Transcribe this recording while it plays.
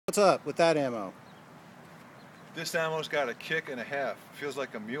What's up with that ammo? This ammo's got a kick and a half. Feels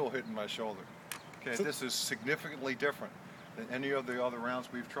like a mule hitting my shoulder. Okay, So this is significantly different than any of the other rounds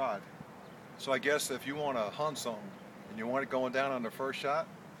we've tried. So I guess if you want to hunt something and you want it going down on the first shot,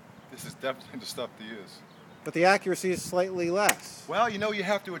 this is definitely the stuff to use. But the accuracy is slightly less. Well, you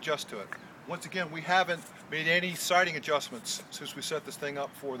have to adjust to it. Once again, we haven't made any sighting adjustments since we set this thing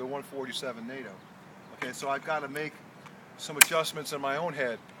up for the 147 NATO. Okay, so I've got to make some adjustments in my own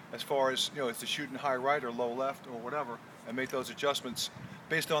head as far as, is the shooting high right or low left or whatever, and make those adjustments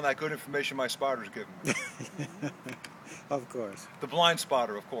based on that good information my spotter's given me. Of course. The blind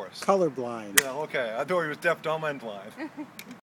spotter, of course. Colorblind. Yeah, okay. I thought he was deaf, dumb, and blind.